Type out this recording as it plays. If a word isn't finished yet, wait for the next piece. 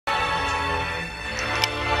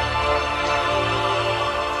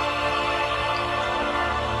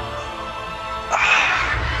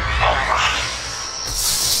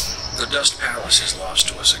Palace is lost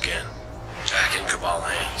to us again. Back in Cabal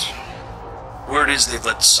hands. Word is they've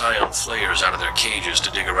let Scion Flayers out of their cages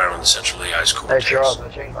to dig around in the Central AI's cortex. Hey Charles, I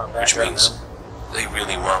changed my background. Which means they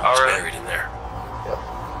really want what's buried in there. Yep.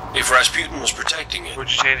 If Rasputin was protecting it,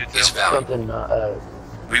 what'd you change it to? it's valuable. Something,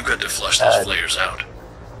 We've got to flush those Flayers out.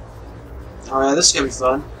 Alright, this is gonna be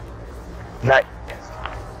fun. night.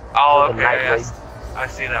 Oh, Something okay, nightly. yes. I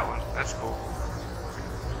see that one. That's cool.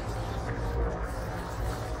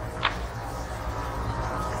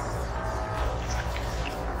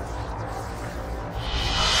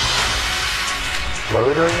 What are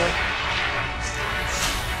we doing here?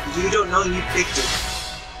 You don't know you picked it.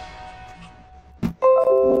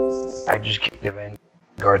 I just kicked the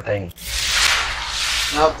Vanguard thing.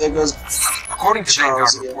 Nope, there goes. According to Vanguard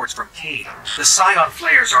Charles again. reports from Cade, the Scion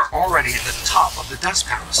Flayers are already at the top of the Dust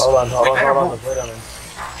Palace. Hold on, hold We on, better hold on. move. Wait a minute.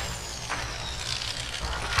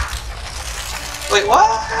 Wait,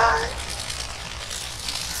 what?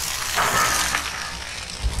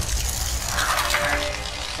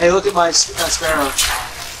 Hey, look at my sparrow.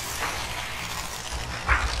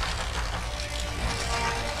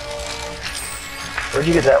 Where'd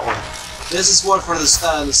you get that one? This is one for the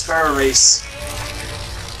sparrow race.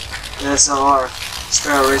 The SLR.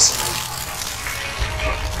 Sparrow racing.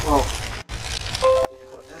 Whoa.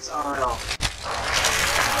 That's RL.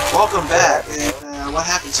 Welcome back. And, what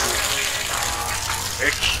happened to you?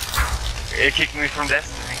 It kicked me from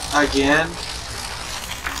Destiny. Again?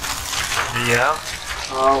 Yeah,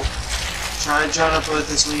 Oh. Try and join up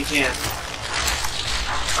with us when you can.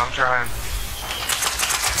 I'm trying.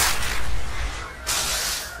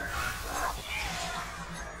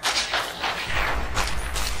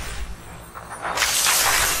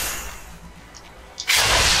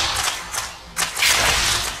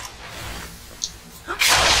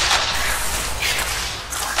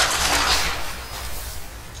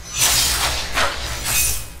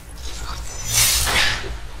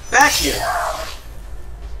 Back here!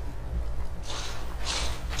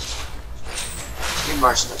 You're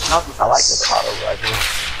marching the top of I like us. the auto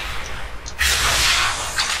rifle.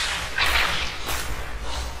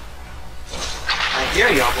 I hear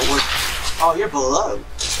y'all, but we're... Oh, you're below.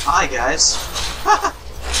 Hi, guys.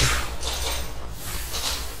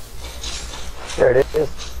 There it is.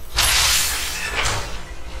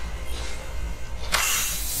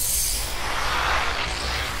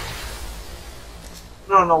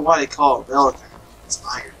 I don't know why they call it Relic. It's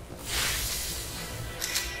iron.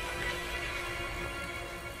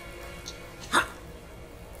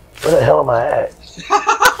 Where the hell am I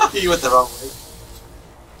at? You went the wrong way.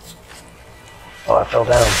 Oh, I fell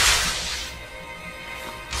down.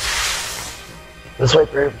 This way,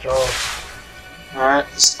 Prairie Patrol. Alright,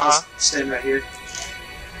 just stand right here.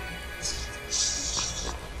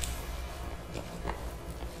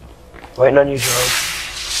 Waiting on you, Charles.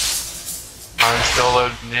 I'm still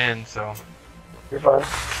loading in, so. You're fine.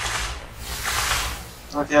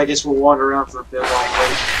 Okay, I guess we'll wander around for a bit while we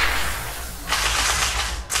wait.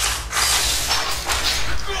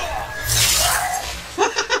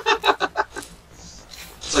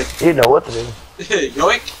 It's like, You know what to do.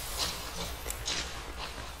 yoink!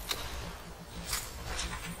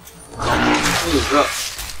 Ooh, rough.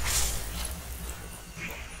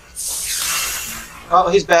 Oh,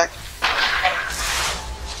 he's back.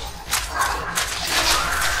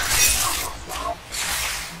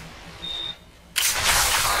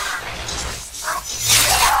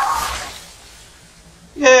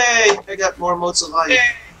 Yay! I got more motes of life.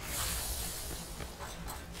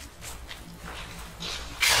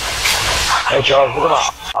 Hey, Charles, look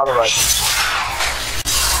at my auto rifle.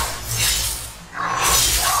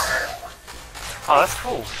 Oh, that's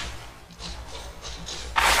cool.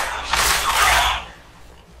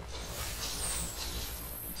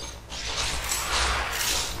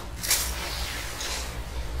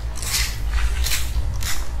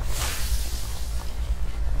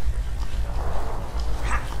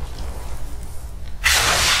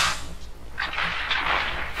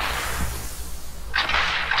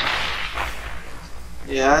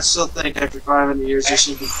 Yeah, I still think after 500 years there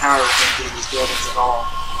shouldn't be power within these buildings at all.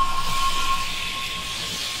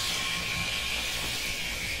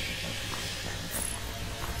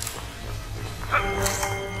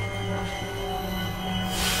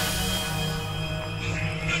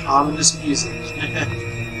 Ominous music.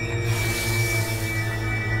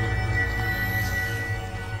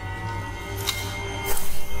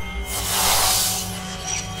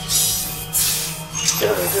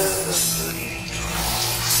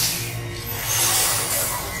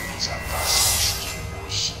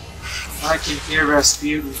 I can hear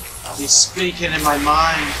Rasputin. He's speaking in my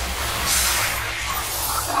mind.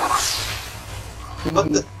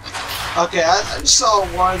 What the? Okay, I just saw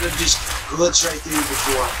one that just glitched right through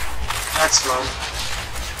before. That's fun.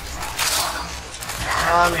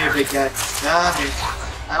 Come here, big guy. Come here.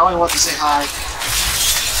 I only want to say hi.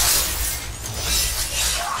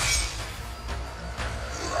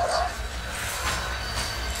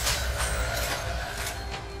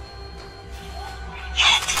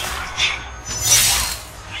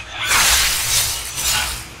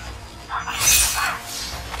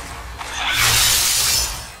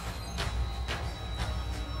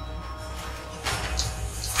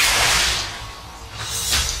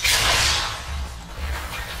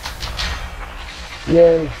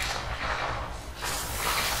 Yay.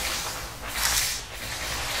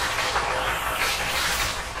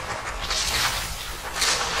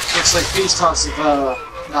 Looks like peace talks have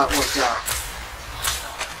not worked out.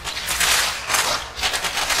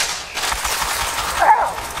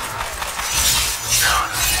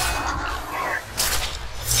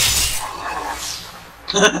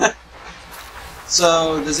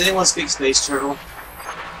 So, does anyone speak Space Turtle?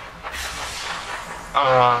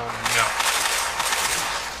 No.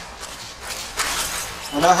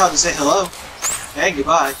 I know how to say hello and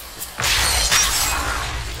goodbye.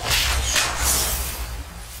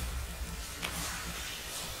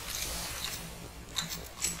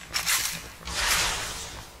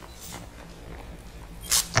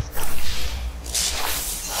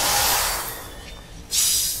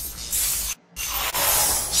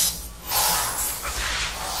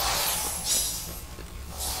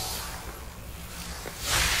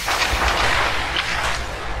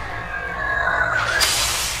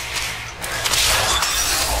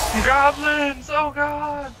 Goblins! Oh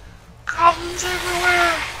god! Goblins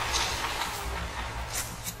everywhere!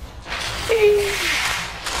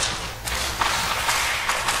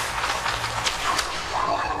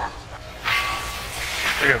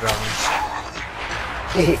 There you go,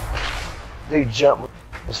 goblins. Dude jumped,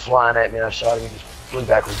 was flying at me, and I shot him. He just flew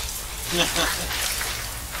backwards.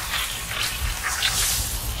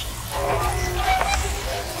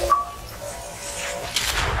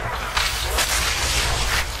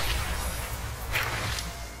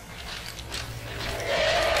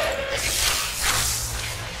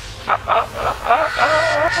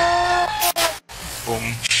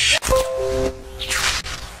 Boom.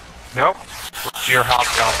 Nope. It's your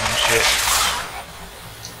hobgoblin shit.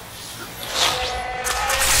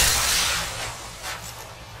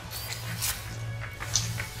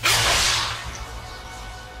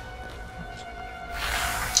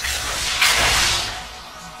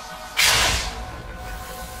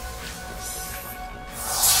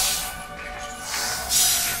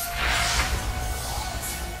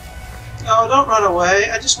 No, don't run away.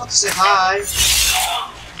 I just want to say hi.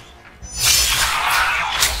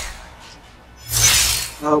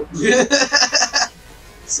 Oh.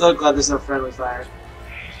 So glad there's no friendly fire.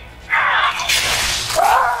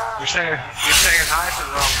 You're saying hi to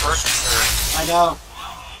the wrong person, sir. I know.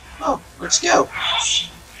 Oh, where'd you go?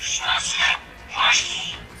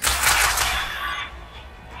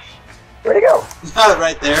 Where'd he go?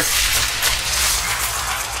 Right there.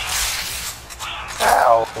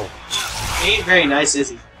 Ow. He ain't very nice, is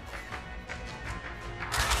he?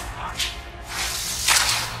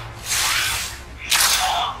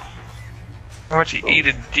 How much you eat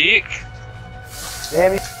a dick?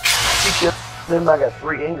 Damn, he just then I got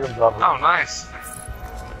 3 Ingrams off him. Oh, nice.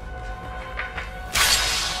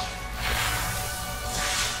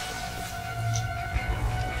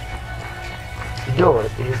 The door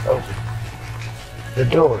is open. The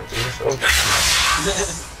door is open.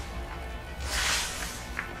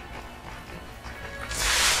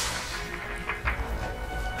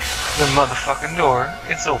 The motherfucking door,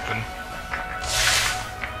 it's open.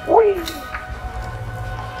 Whee!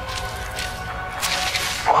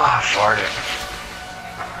 Oh, I farted.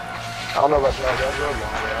 I don't know about y'all, that road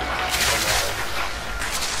long,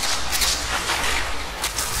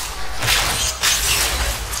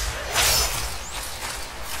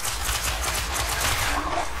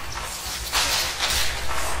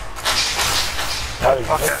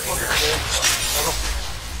 Fuck that.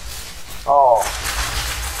 Oh,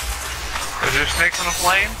 Is there snakes on a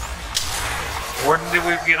plane? Where did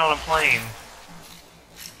we get on a plane?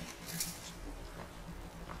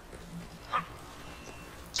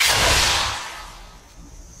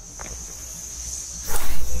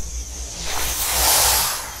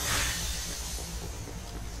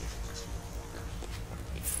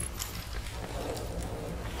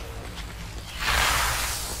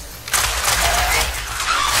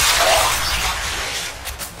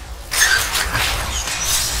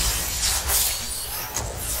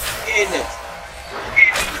 In it.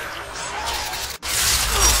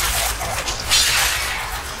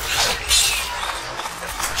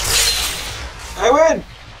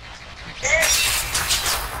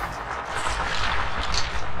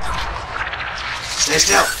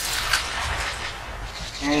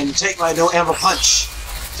 take my no ammo punch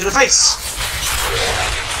to the face.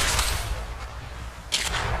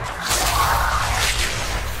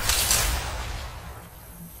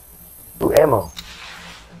 Ooh, ammo.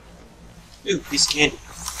 Ooh, piece of candy.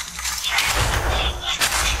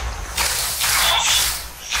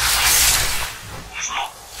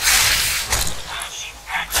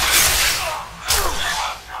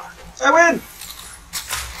 I win!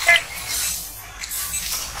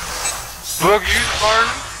 Look, you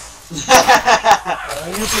Spartan.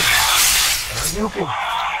 You can.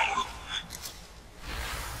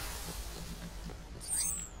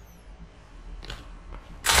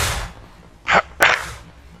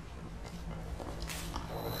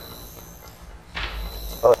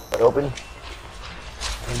 Oh, it open?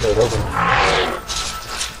 It open.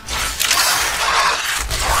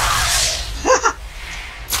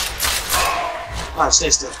 Ah, stay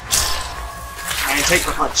still. And take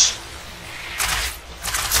the punch.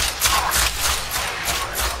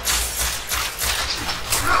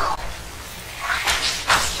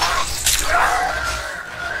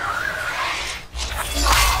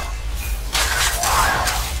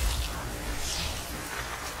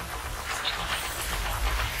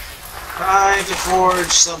 Trying to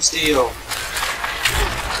forge some steel.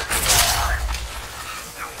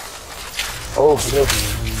 Oh,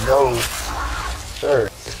 no, sir.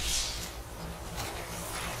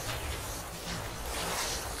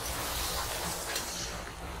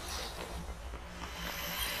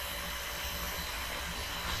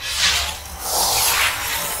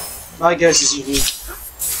 My guess is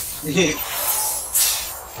unique.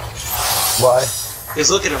 Why?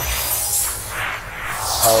 Because look at him.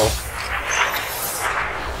 Oh.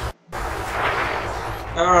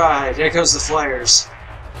 Alright, here comes the flares.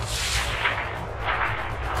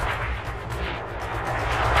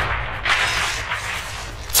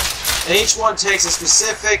 And each one takes a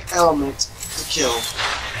specific element to kill.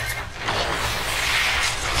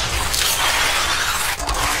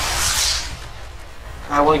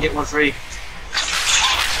 I want to get one free.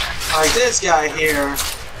 Like this guy here,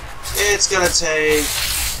 it's gonna take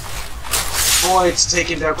Void to take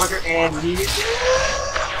him down quicker, and you.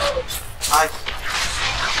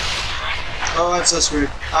 Oh, I'm so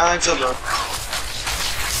screwed. I'm so done.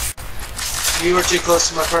 You were too close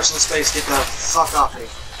to my personal space. Get the fuck off me.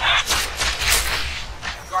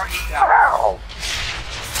 Ow!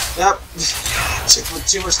 Yep. Took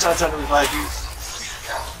too much time trying to revive you.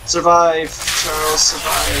 Survive, Charles,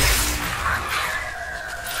 survive.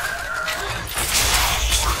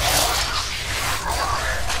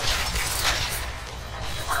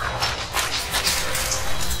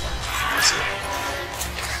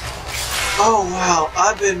 Oh wow,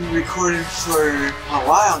 I've been recording for a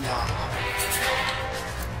while now.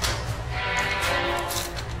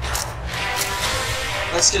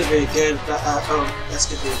 That's gonna be a good. That's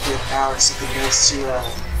gonna be a good hour. Something nice to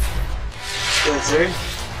go through.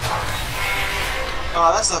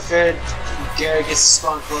 Oh, that's not fair. Gary gets to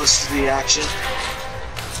spawn close to the action.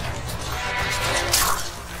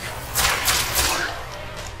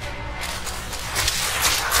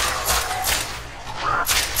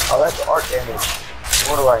 Oh, that's arc damage.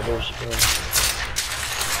 What do I do? She can.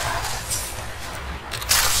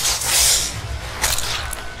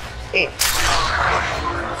 Damn.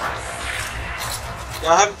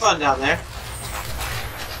 Y'all having fun down there?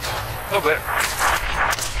 A little bit.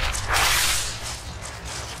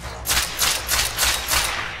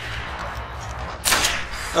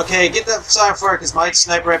 Okay, get that side fire because my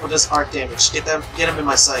sniper rifle does arc damage. Get him in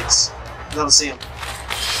my sights. I don't see him.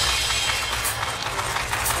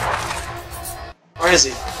 Where is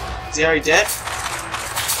he? Is he already dead?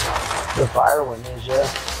 The fire one is, yeah.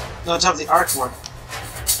 No, on top of the arc one.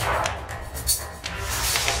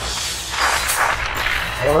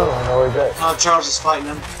 I don't know. I know where he's at. Oh, Charles is fighting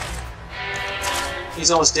him.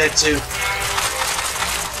 He's almost dead too.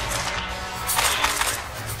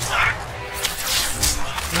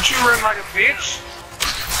 Don't you run like a bitch?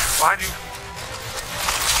 Why'd you?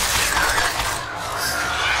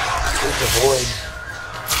 It's a void.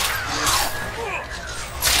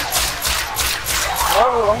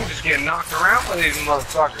 Oh, I'm just getting knocked around by these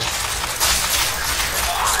motherfuckers.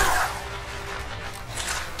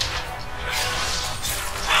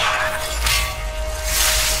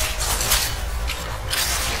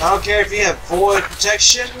 I don't care if you have void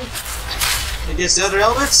protection against the other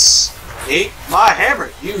elements. Eat my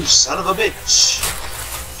hammer, you son of a bitch.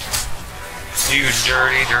 You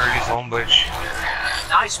dirty, dirty phone bitch.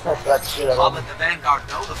 Nice one. That's shit I I'll love. let the Vanguard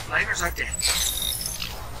know the flamers are dead.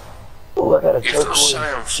 Oh, I got a If those turquoise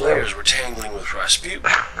Scion shirt. flares were tangling with Rasputin,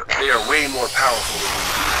 they are way more powerful than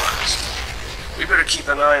we realized. We better keep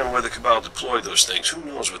an eye on where the Cabal deploy those things. Who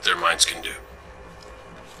knows what their minds can do?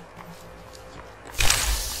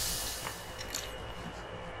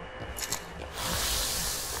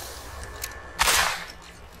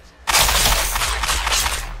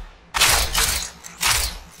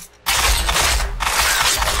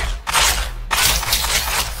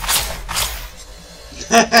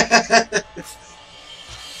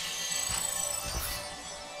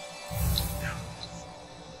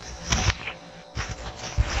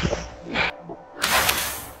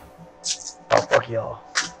 Oh, fuck y'all.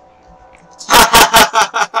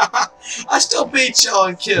 I still beat y'all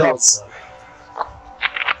in kills.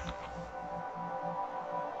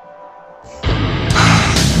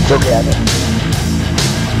 It's okay, I know.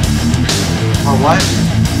 Or what?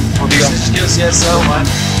 Or precision kills, yes, so what?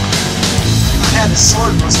 I had the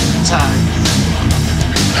sword most of the time.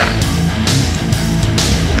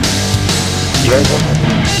 You guys want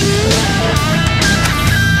that?